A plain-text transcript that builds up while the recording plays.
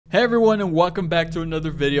Hey everyone, and welcome back to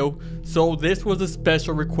another video. So this was a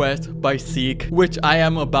special request by Seek, which I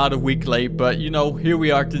am about a week late, but you know, here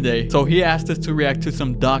we are today. So he asked us to react to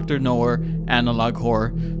some Dr. Noah analog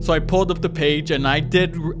horror. So I pulled up the page and I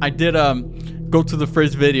did go to the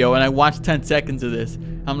first video and I watched 10 seconds of this.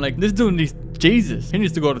 I'm like, this dude needs Jesus. He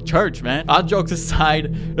needs to go to church, man. All jokes aside,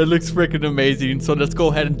 it looks freaking amazing. So let's go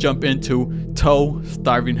ahead and jump into T.O.E.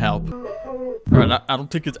 Starving Help. Alright, I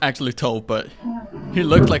don't think it's actually T.O.E, but he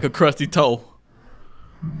looks like a crusty toe.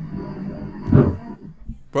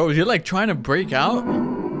 Bro, is he like trying to break out?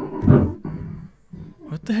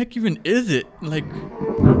 What the heck even is it? Like,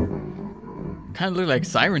 kind of look like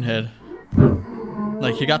Siren Head.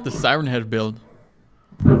 Like he got the Siren Head build.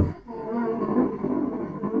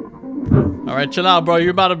 Alright, chill out, bro.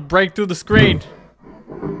 You're about to break through the screen.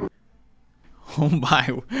 Oh my,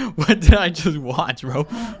 what did I just watch, bro?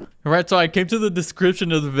 Alright, so I came to the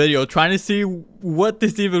description of the video trying to see what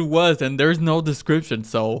this even was, and there's no description.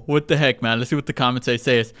 So what the heck, man? Let's see what the comments say.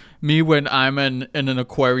 Says me when I'm in an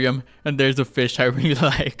aquarium and there's a fish I really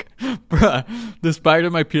like. Bruh, despite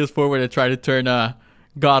my PS4 when I try to turn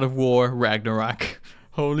God of War Ragnarok.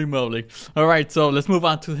 Holy moly. Alright, so let's move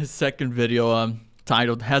on to his second video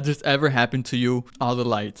titled, Has This Ever Happened to You? All the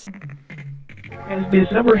lights. Has this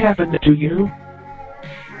ever happened to you?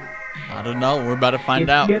 I don't know. We're about to find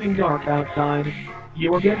out. It's getting dark outside.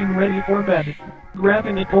 You're getting ready for bed.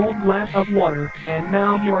 Grabbing a cold glass of water, and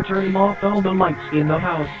now you're turning off all the lights in the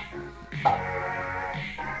house.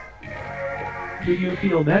 Do you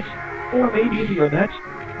feel that? Or maybe hear that?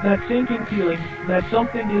 That sinking feeling that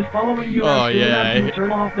something is following you as soon as you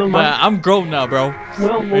turn off the lights? I'm grown now, bro.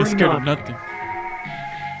 Well, I ain't scared of nothing.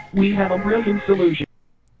 We have a brilliant solution.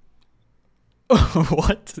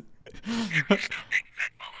 What?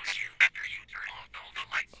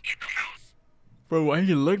 Bro, why do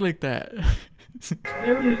you look like that?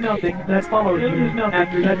 There is nothing that follows you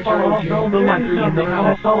after that follows all the lights in the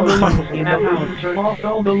house. Follow the lights in the house. Turn off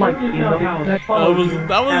all the lights in the house. That follows you.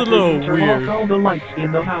 That was a little weird. Turn off all the lights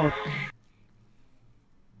in the house.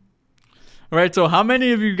 Alright, so how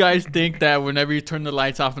many of you guys think that whenever you turn the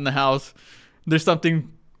lights off in the house, there's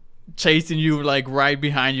something chasing you like right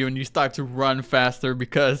behind you and you start to run faster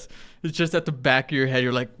because it's just at the back of your head?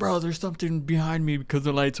 You're like, bro, there's something behind me because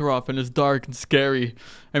the lights are off and it's dark and scary.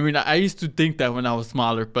 I mean, I used to think that when I was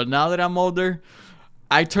smaller, but now that I'm older,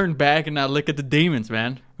 I turn back and I look at the demons,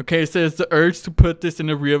 man. Okay, it says the urge to put this in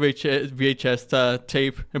a real VHS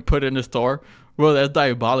tape and put it in the store. Well, that's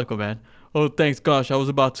diabolical, man. Oh, thanks gosh, I was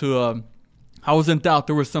about to I was in doubt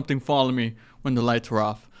there was something following me when the lights were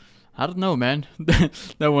off. I don't know, man.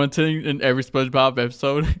 That one thing in every SpongeBob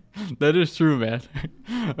episode. That is true, man.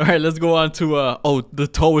 Alright, let's go on to oh, the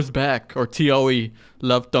T.O.E. is back, or T.O.E.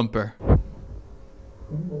 Love.thumper.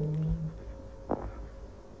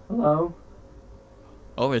 Hello?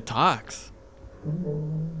 Oh, it talks.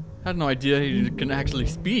 I had no idea he can actually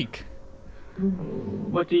speak.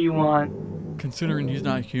 What do you want? Considering he's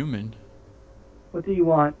not human. What do you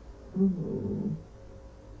want?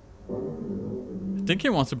 I think he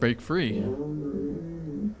wants to break free.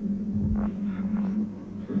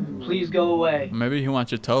 Please go away. Maybe he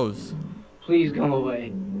wants your toes. Please go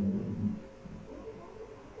away.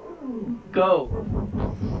 Go.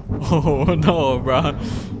 Oh no, bro.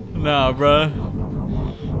 Nah, bro.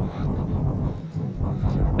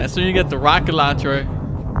 That's when you get the rocket launcher,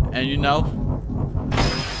 and you know.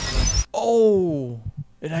 Oh,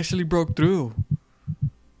 it actually broke through.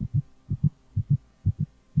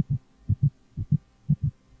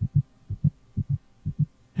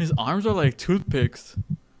 His arms are like toothpicks.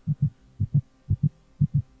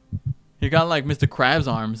 He got like Mr.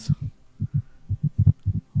 Krabs arms.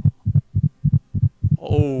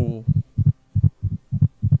 Oh.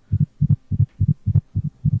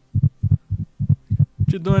 What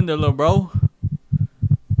you doing there, little bro?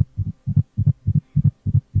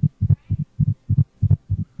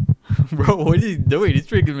 Bro, what is he doing? He's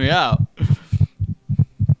freaking me out.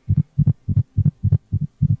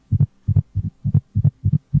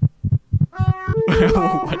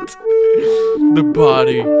 What? The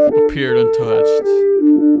body appeared untouched.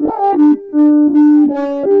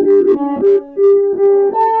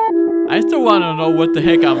 I still want to know what the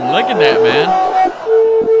heck I'm looking at, man.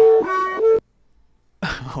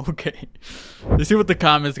 Okay. Let's see what the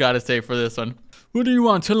comments got to say for this one. Who do you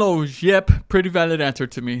want? Hello. Yep. Pretty valid answer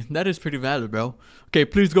to me. That is pretty valid, bro. Okay,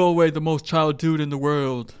 please go away. The most child dude in the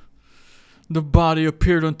world. The body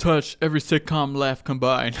appeared untouched. Every sitcom laugh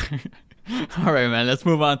combined. Alright, man, let's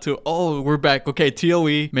move on to, oh, we're back. Okay,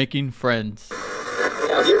 T.O.E. Making Friends.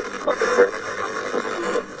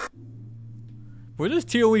 What does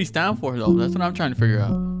T.O.E. stand for, though? That's what I'm trying to figure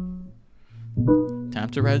out. Time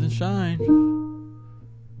to rise and shine.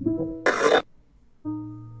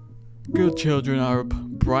 Good children are up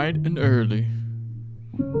bright and early.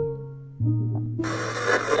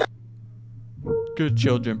 Good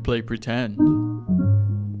children play pretend.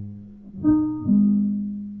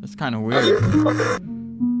 That's kind of weird.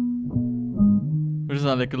 What is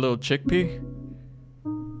that, like a little chickpea?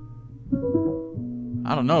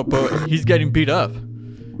 I don't know, but he's getting beat up.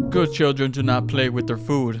 Good children do not play with their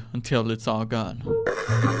food until it's all gone.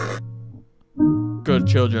 Good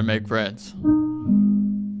children make friends.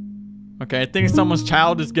 Okay, I think someone's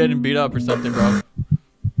child is getting beat up or something, bro.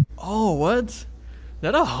 Oh, what? Is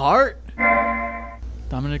that a heart?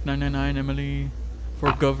 Dominic 999 Emily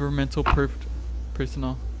for governmental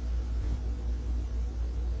personnel.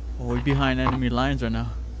 Oh, we're behind enemy lines right now.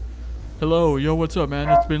 Hello, yo, what's up, man?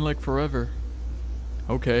 It's been like forever.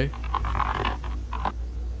 Okay.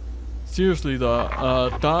 Seriously though,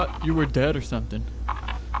 thought you were dead or something.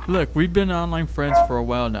 Look, we've been online friends for a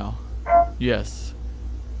while now. Yes.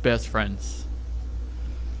 Best friends.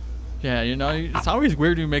 Yeah, you know, it's always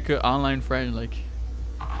weird to make an online friend, like,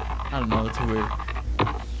 I don't know, it's weird.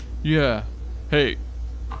 Yeah. Hey,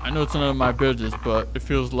 I know it's none of my business, but it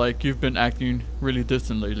feels like you've been acting really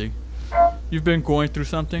distant lately. You've been going through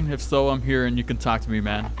something? If so, I'm here and you can talk to me,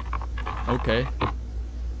 man. Okay.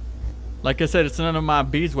 Like I said, it's none of my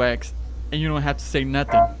beeswax, and you don't have to say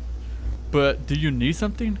nothing. But do you need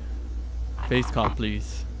something? Face call,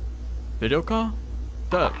 please. Video call?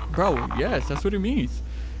 Duh, bro, yes, that's what it means.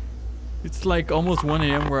 It's like almost 1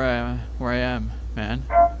 AM where I am, man.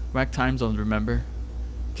 Whack time zones, remember?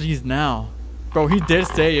 Please now. Bro, he did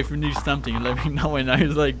say if you need something, let me know. And I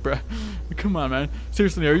was like, bro, come on, man.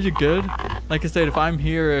 Seriously, are you good? Like I said, if I'm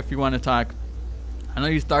here, if you want to talk. I know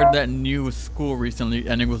you started that new school recently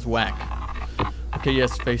and it was whack. Okay,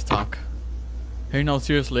 yes, face talk. Hey, no,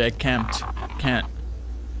 seriously, I can't.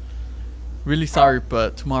 Really sorry,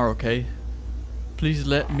 but tomorrow, okay? Please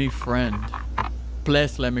let me friend.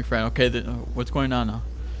 Please let me friend. Okay, what's going on now?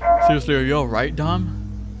 Seriously, are you alright, Dom?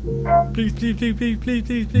 Please, please, please, please, please,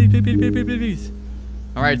 please, please, please, please, please, please, please.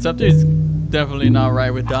 Alright, something's definitely not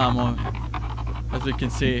right with Dom, as we can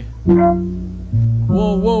see.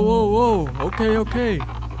 Whoa, whoa, whoa, whoa. Okay, okay.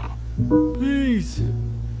 Please.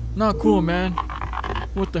 Not cool, man.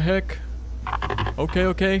 What the heck? Okay,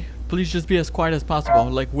 okay. Please just be as quiet as possible,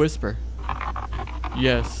 like whisper.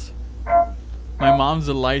 Yes. My mom's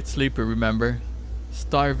a light sleeper, remember?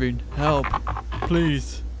 Starving. Help.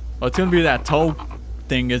 Please. Oh, it's gonna be that toe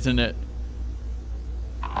thing, isn't it?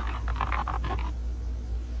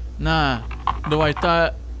 Nah. Though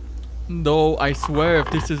I swear if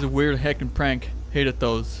this is a weird heckin' prank, hated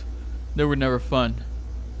those. They were never fun.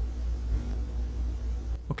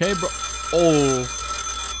 Okay, bro. Oh.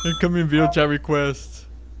 Incoming video chat request.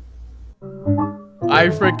 I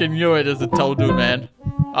freaking knew it as a toe dude, man.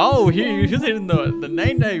 Oh, he's hitting the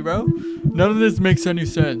nay-nay, bro. None of this makes any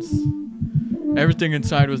sense. Everything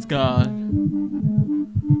inside was gone.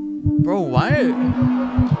 Bro, why?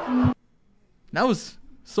 That was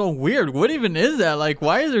so weird. What even is that? Like,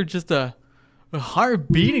 why is there just a heart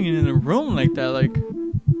beating in a room like that? Like,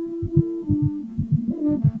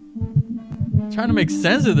 trying to make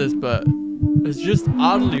sense of this, but it's just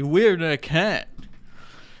oddly weird and I can't.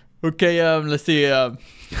 Okay, let's see.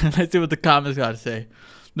 Let's see what the comments got to say.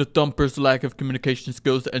 The thumper's lack of communication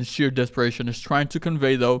skills and sheer desperation is trying to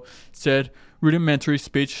convey, though, said rudimentary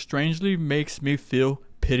speech strangely makes me feel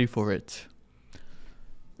pity for it.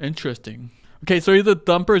 Interesting. Okay, so either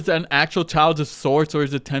thumper is an actual child of sorts or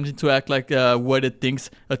is attempting to act like what it thinks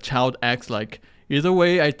a child acts like. Either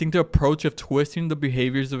way, I think the approach of twisting the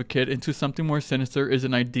behaviors of a kid into something more sinister is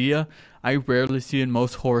an idea I rarely see in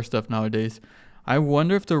most horror stuff nowadays. I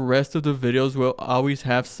wonder if the rest of the videos will always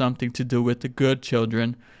have something to do with the good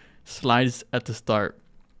children slides at the start.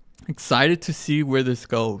 Excited to see where this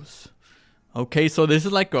goes. Okay, so this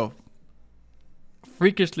is like a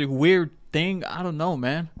freakishly weird thing. I don't know,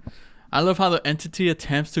 man. I love how the entity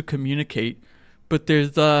attempts to communicate, but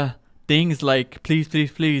there's things like please,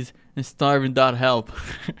 please, please and starving.help.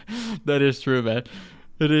 That is true, man.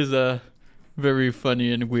 It is very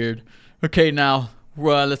funny and weird. Okay, now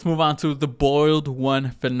let's move on to the boiled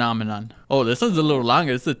one phenomenon. Oh, this one's a little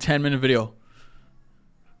longer. This is a 10-minute video.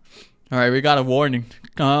 Alright, we got a warning.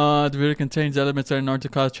 The video contains elements that are known to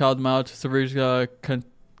cause child mouth severe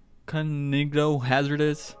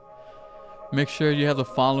hazardous. Make sure you have the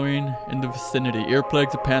following in the vicinity: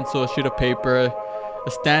 earplugs, a pencil, a sheet of paper,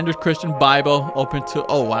 a standard Christian Bible open to.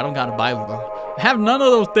 Oh, I don't got a Bible, bro. I have none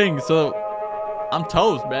of those things, so I'm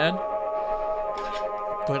toast, man.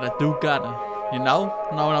 But I do gotta. You know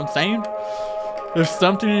what I'm saying? If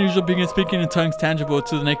something unusual begins speaking in tongues tangible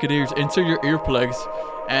to the naked ears, insert your earplugs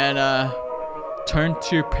and turn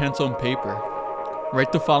to your pencil and paper.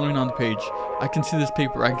 Write the following on the page. I can see this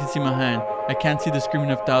paper. I can see my hand. I can't see the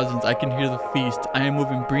screaming of thousands. I can hear the feast. I am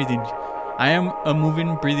moving, breathing. I am a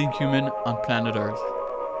moving, breathing human on planet Earth.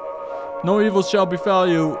 No evil shall befall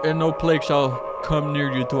you, and no plague shall come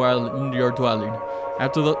near you your dwelling.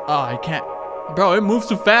 After the I can't, bro. It moves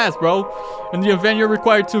too fast, bro. In the event you're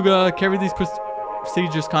required to carry these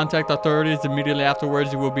procedures, contact authorities immediately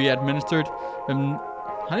afterwards. You will be administered. And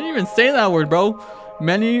I didn't even say that word, bro.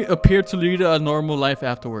 Many appear to lead a normal life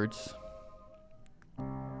afterwards.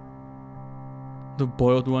 The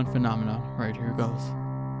boiled one phenomenon. Right, here goes.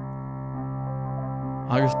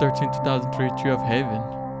 August 13, 2003, Tree of Haven.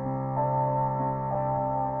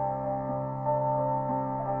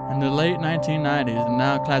 In the late 1990s, the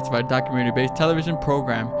now classified documentary-based television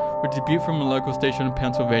program would debut from a local station in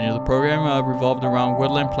Pennsylvania. The program revolved around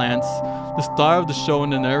woodland plants. The star of the show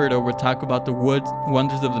and the narrator would talk about the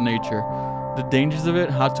wonders of the nature, the dangers of it,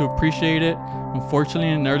 how to appreciate it. Unfortunately,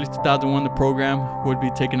 in early 2001, the program would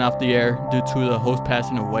be taken off the air due to the host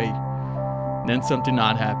passing away. Then something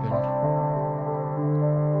odd happened.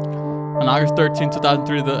 On August 13,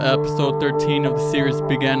 2003, the episode 13 of the series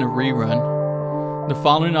began a rerun. The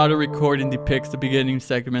following audio recording depicts the beginning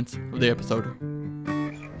segments of the episode.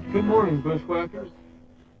 Good morning, bushwhackers.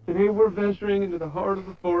 Today we're venturing into the heart of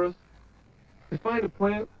the forest to find a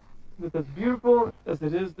plant that's as beautiful as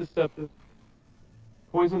it is deceptive.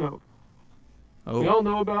 Poison oak. We all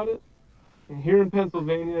know about it, and here in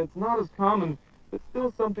Pennsylvania it's not as common, but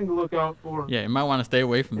still something to look out for. Yeah, you might want to stay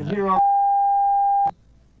away from that. Here on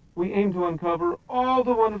we aim to uncover all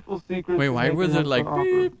the wonderful secrets. Wait, why was it like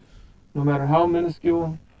beep? No matter how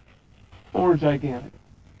minuscule or gigantic.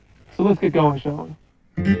 So let's get going, shall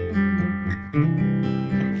we?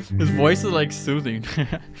 His voice is like soothing.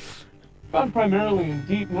 Found primarily in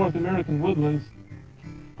deep North American woodlands,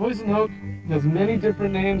 poison oak has many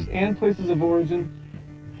different names and places of origin,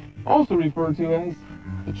 also referred to as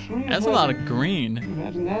the tree of That's a lot of green.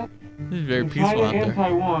 Imagine that. This is very in peaceful China out and there.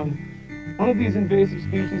 Taiwan, one of these invasive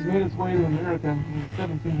species made its way to America in the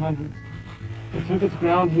 1700s. It took its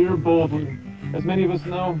ground here boldly. As many of us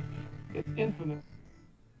know, it's infamous.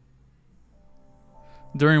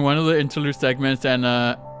 During one of the interlude segments, an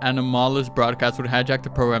anomalous broadcast would hijack the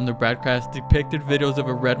program. The broadcast depicted videos of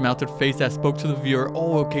a red-mounted face that spoke to the viewer.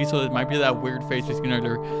 Oh, okay, so it might be that weird face we seen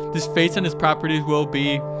earlier. This face and its properties will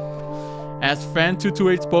be, as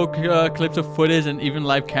Fan228 spoke, clips of footage and even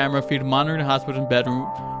live camera feed monitoring the hospital and bedroom.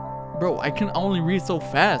 Bro, I can only read so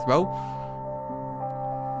fast, bro.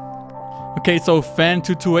 Okay, so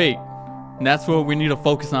Fan228. And that's what we need to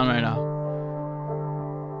focus on right now.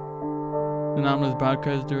 Anomalous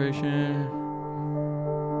broadcast duration.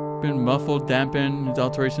 Been muffled, dampened. Its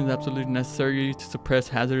alteration is absolutely necessary to suppress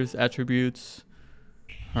hazardous attributes.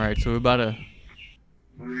 Alright, so we're about to...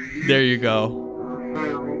 There you go.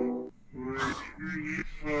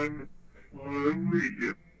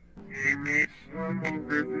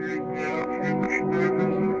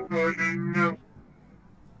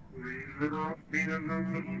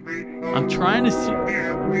 I'm trying to see...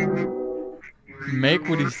 make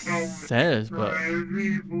what he says, but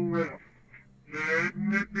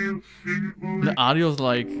the audio's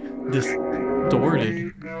like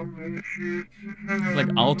distorted, like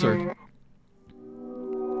altered.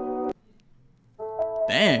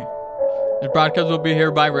 Dang. This broadcast will be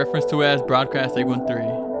hereby referenced to as Broadcast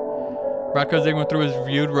 813. Broadcast 813 was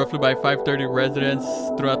viewed roughly by 530 residents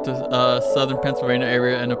throughout the southern Pennsylvania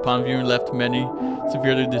area, and upon viewing left many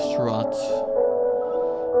severely distraught.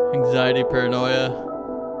 Anxiety, paranoia.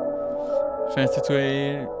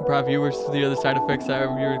 Fan228 brought viewers to the other side effects that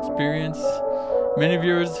viewer experience. Many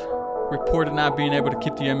viewers reported not being able to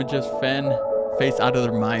keep the image of Fan face out of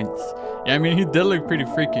their minds. Yeah, I mean, he did look pretty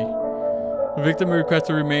freaky. The victim requested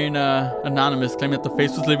to remain anonymous, claiming that the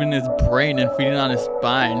face was living in his brain and feeding on his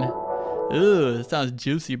spine. Ugh, that sounds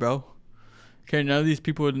juicy, bro. Okay, none of these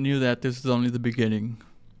people knew that this was only the beginning.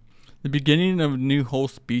 The beginning of a new whole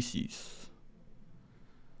species.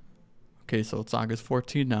 Okay, so it's August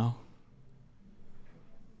 14 now.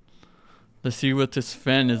 Let's see what this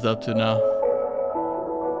Fan is up to now.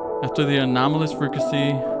 After the anomalous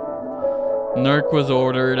frequency, NERC was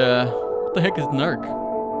ordered. What the heck is NERC?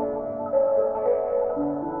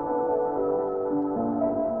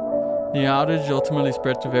 The outage ultimately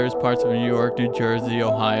spread to various parts of New York, New Jersey,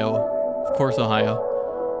 Ohio. Of course, Ohio.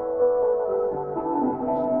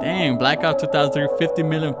 Dang, blackout 2003, 50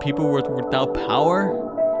 million people were without power?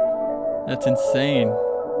 That's insane.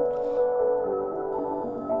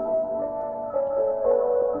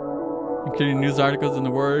 including news articles in the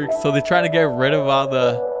works. So they try to get rid of all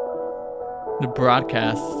the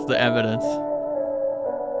broadcasts, the evidence.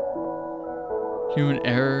 Human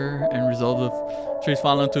error and result of trees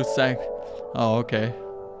falling into sack. Oh, okay.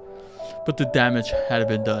 But the damage had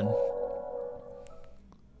been done.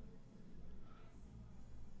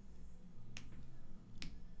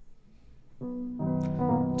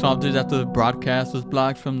 Days after the broadcast was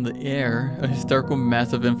blocked from the air, a hysterical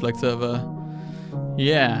massive influx of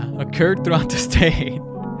occurred throughout the state.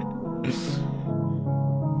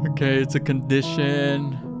 Okay, it's a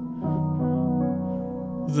condition.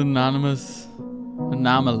 It's anomalous.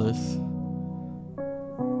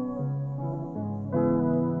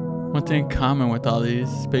 One thing in common with all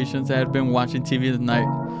these patients that had been watching TV at night.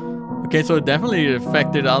 Okay, so it definitely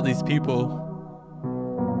affected all these people.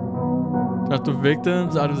 After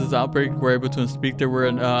victims out of this outbreak were able to speak, they were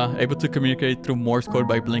able to communicate through Morse code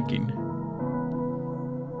by blinking.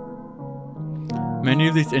 Many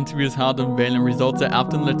of these interviews held unveiling results that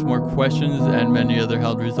often led to more questions, and many other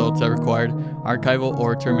held results that required archival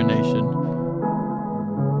or termination.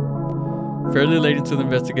 Fairly late into the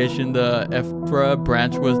investigation, the FPRA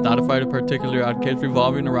branch was notified of a particular odd case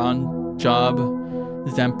revolving around Job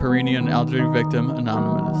Zamperini, an elderly victim,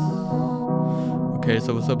 anonymous. Okay,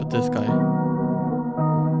 so what's up with this guy?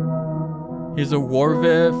 He's a war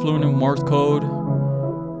vet, fluent in Morse code.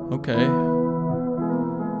 Okay.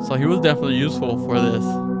 So he was definitely useful for this.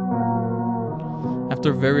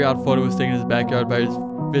 After a very odd photo was taken in his backyard by his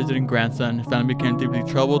visiting grandson, his family became deeply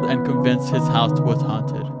troubled and convinced his house was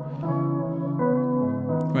haunted.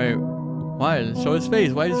 Wait, why? Show his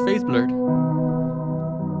face. Why is his face blurred?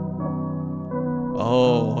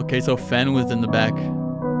 Oh, okay, so Fen was in the back.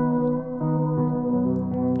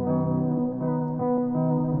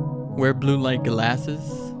 Wear blue light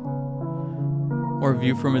glasses or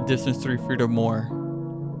view from a distance 3 feet or more.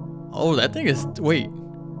 Oh, that thing is, wait.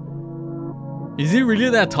 Is he really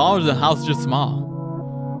that tall or is the house just small?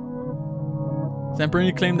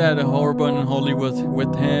 Zamperini claimed that a horrible and unholy was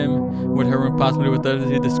with him, with her and possibly with others.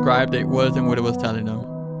 He described it was and what it was telling them.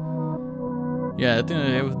 Yeah, I think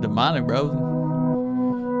it was demonic, bro.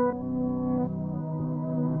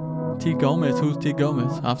 T. Gomez, who's T.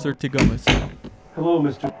 Gomez? Officer T. Gomez. Hello,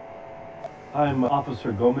 Mr. I'm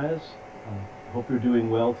Officer Gomez. I hope you're doing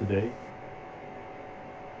well today.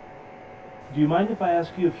 Do you mind if I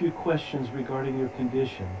ask you a few questions regarding your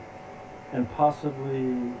condition and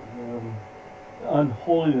possibly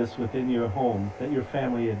unholiness within your home that your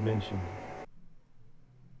family had mentioned?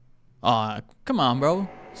 Come on, bro.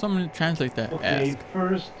 Someone translate that. Okay, ask.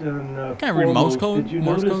 First and Can't read Morse code. did you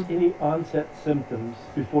Morse notice code? any onset symptoms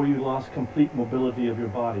before you lost complete mobility of your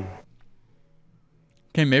body?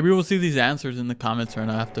 Okay, maybe we'll see these answers in the comments right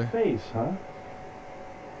after. Face, huh?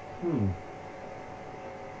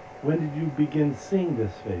 When did you begin seeing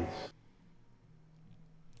this face?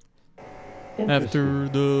 After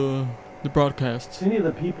the broadcast. Many of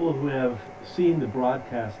the people who have seen the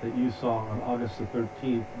broadcast that you saw on August the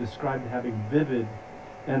 13th described having vivid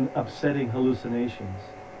and upsetting hallucinations.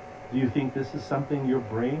 Do you think this is something your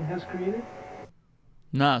brain has created?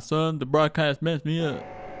 Nah, son, the broadcast messed me up.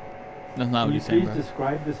 That's not what he's saying, Please bro.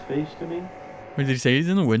 describe this face to me? Wait, did he say he's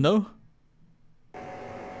in the window?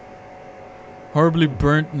 Horribly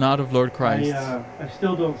burnt, not of Lord Christ. I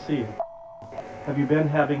still don't see it. Have you been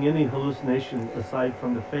having any hallucinations aside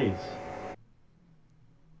from the face?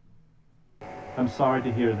 I'm sorry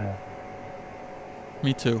to hear that.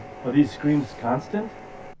 Me too. Are these screams constant?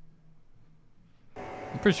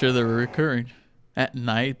 I'm pretty sure they were recurring. At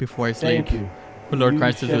night before I sleep. Thank you. But Lord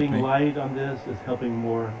Christ is with Shedding me. light on this is helping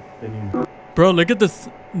more than you know. Bro, look at this.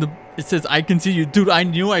 It says, I can see you. Dude, I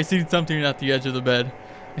knew I seen something at the edge of the bed.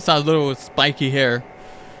 I saw a little spiky hair.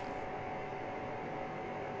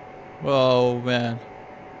 Whoa, man.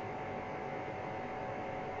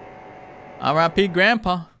 R.I.P.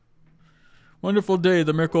 Grandpa. Wonderful day,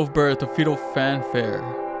 the miracle of birth, a fetal fanfare.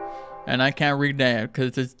 And I can't read that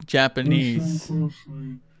because it's Japanese.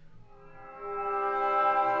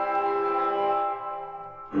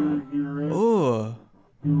 Ooh.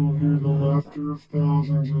 You will hear the laughter of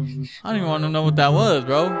thousands as the I don't even want to know what that was,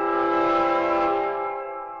 bro.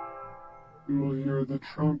 You will hear the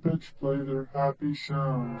trumpets play their happy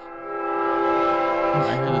sounds.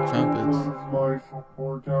 I hear the trumpets. The word of life will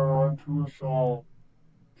pour down onto us all.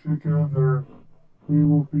 Together, we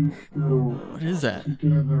will be still. What is that?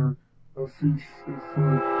 Together, a feast fit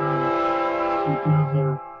for a king.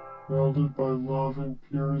 Together, melded by love and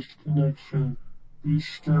purest connection. Be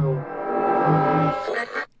still.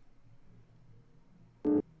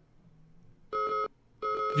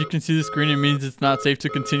 If you can see the screen, it means it's not safe to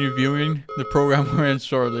continue viewing. The program will end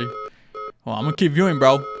shortly. Oh, I'm gonna keep viewing,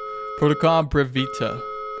 bro. Protocol Brevita.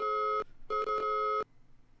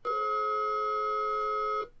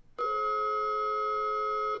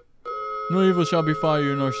 No evil shall befall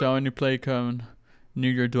you, nor shall any plague come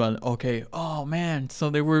near your dwelling. Okay. Oh man, so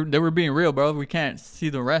they were being real, bro. We can't see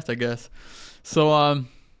the rest, I guess. So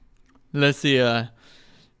let's see.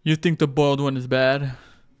 You think the boiled one is bad?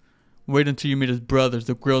 Wait until you meet his brothers: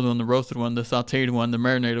 the grilled one, the roasted one, the sautéed one, the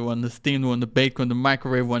marinated one, the steamed one, the baked one, the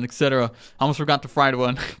microwave one, etc. I almost forgot the fried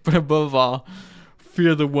one. But above all,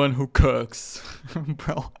 fear the one who cooks.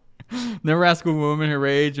 Bro. Never ask a woman her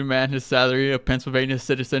age, a man his salary, a Pennsylvania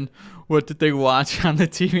citizen what did they watch on the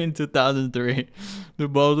TV in 2003. The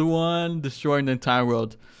boulder one destroying the entire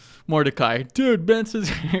world. Mordecai. Dude, Benson's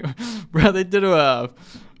bro, they did a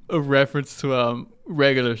reference to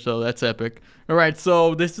regular show. That's epic. Alright,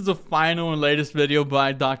 so this is the final and latest video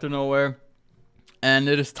by Dr. Nowhere. And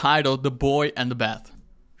it is titled The Boy and the Bath.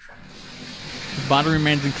 His body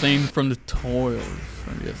remains unclean from the toils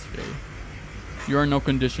from yesterday. You are in no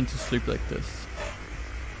condition to sleep like this.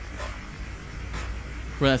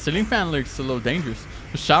 Well, that ceiling fan looks a little dangerous.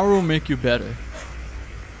 The shower will make you better.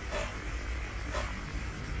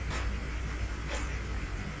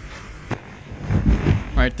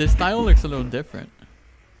 Alright, this style looks a little different.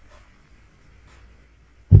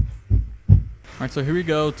 Alright, so here we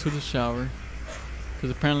go to the shower. Because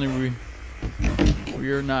apparently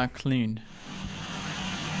we are not clean.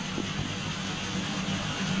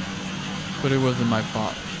 But it wasn't my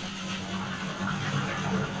fault.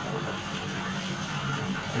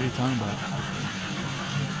 What are you talking about?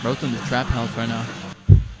 Bro's in the trap house right now.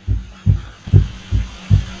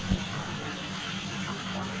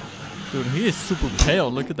 Dude, he is super pale.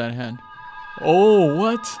 Look at that hand. Oh,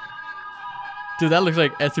 what? Dude, that looks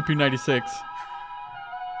like SCP-96.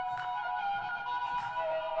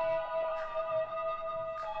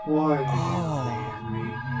 Why do you leave me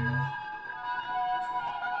here?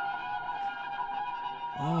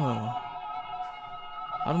 Oh.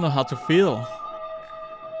 I don't know how to feel.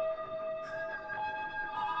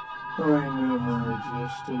 I never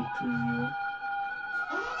adjusted to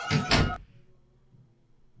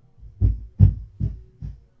you.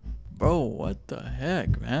 Bro, what the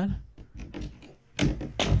heck, man?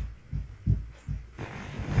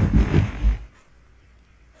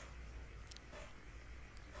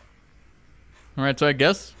 Alright, so I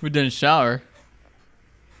guess we didn't shower.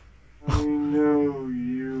 I know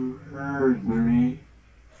you heard me.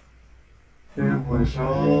 It was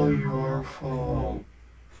all your fault.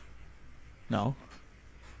 No.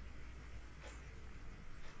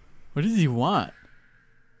 What does he want?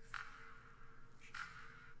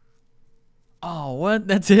 Oh, what?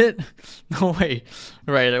 That's it? No way.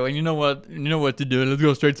 Alright, well, you know what to do. Let's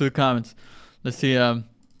go straight to the comments. Let's see,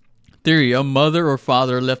 theory: a mother or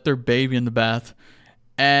father left their baby in the bath,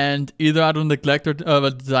 and either out of neglect or of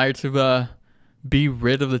a desire to be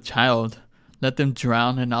rid of the child, let them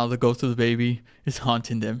drown, and now the ghost of the baby is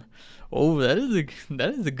haunting them. Oh, that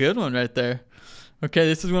is a good one right there. Okay,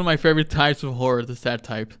 this is one of my favorite types of horror, the sad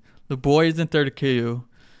type. The boy isn't there to kill you.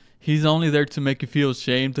 He's only there to make you feel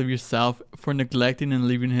ashamed of yourself for neglecting and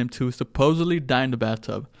leaving him to supposedly die in the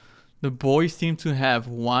bathtub. The boy seemed to have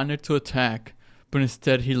wanted to attack, but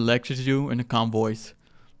instead he lectures you in a calm voice.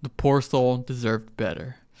 The poor soul deserved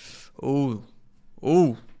better. Ooh.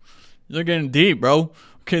 Ooh. You're getting deep, bro.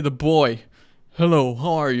 Okay, the boy. Hello,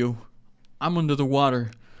 how are you? I'm under the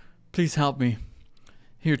water. Please help me.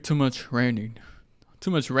 Here, too much raining. Too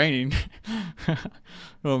much raining.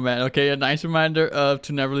 Oh man. Okay, a nice reminder of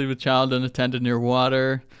to never leave a child unattended near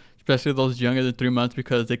water, especially those younger than 3 months,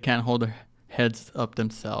 because they can't hold their heads up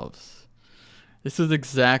themselves. This is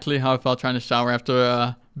exactly how I felt trying to shower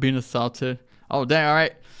after being assaulted. Oh dang! All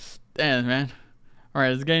right, damn man. All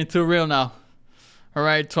right, it's getting too real now. All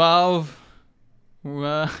right, 12.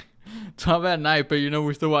 12 at night, but you know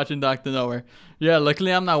we're still watching Dr. Nowhere. Yeah,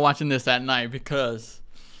 luckily I'm not watching this at night because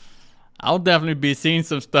I'll definitely be seeing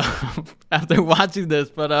some stuff after watching this.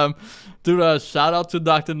 But dude, shout out to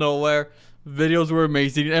Dr. Nowhere. Videos were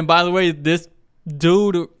amazing. And by the way, this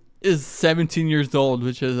dude is 17 years old,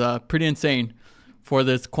 which is pretty insane for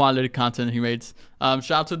this quality content he makes.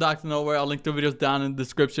 Shout out to Dr. Nowhere. I'll link the videos down in the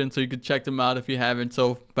description so you can check them out if you haven't.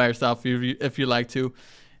 So by yourself if you like to.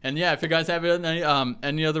 And yeah, if you guys have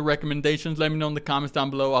any other recommendations, let me know in the comments down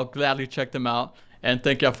below. I'll gladly check them out. And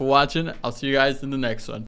thank y'all for watching. I'll see you guys in the next one.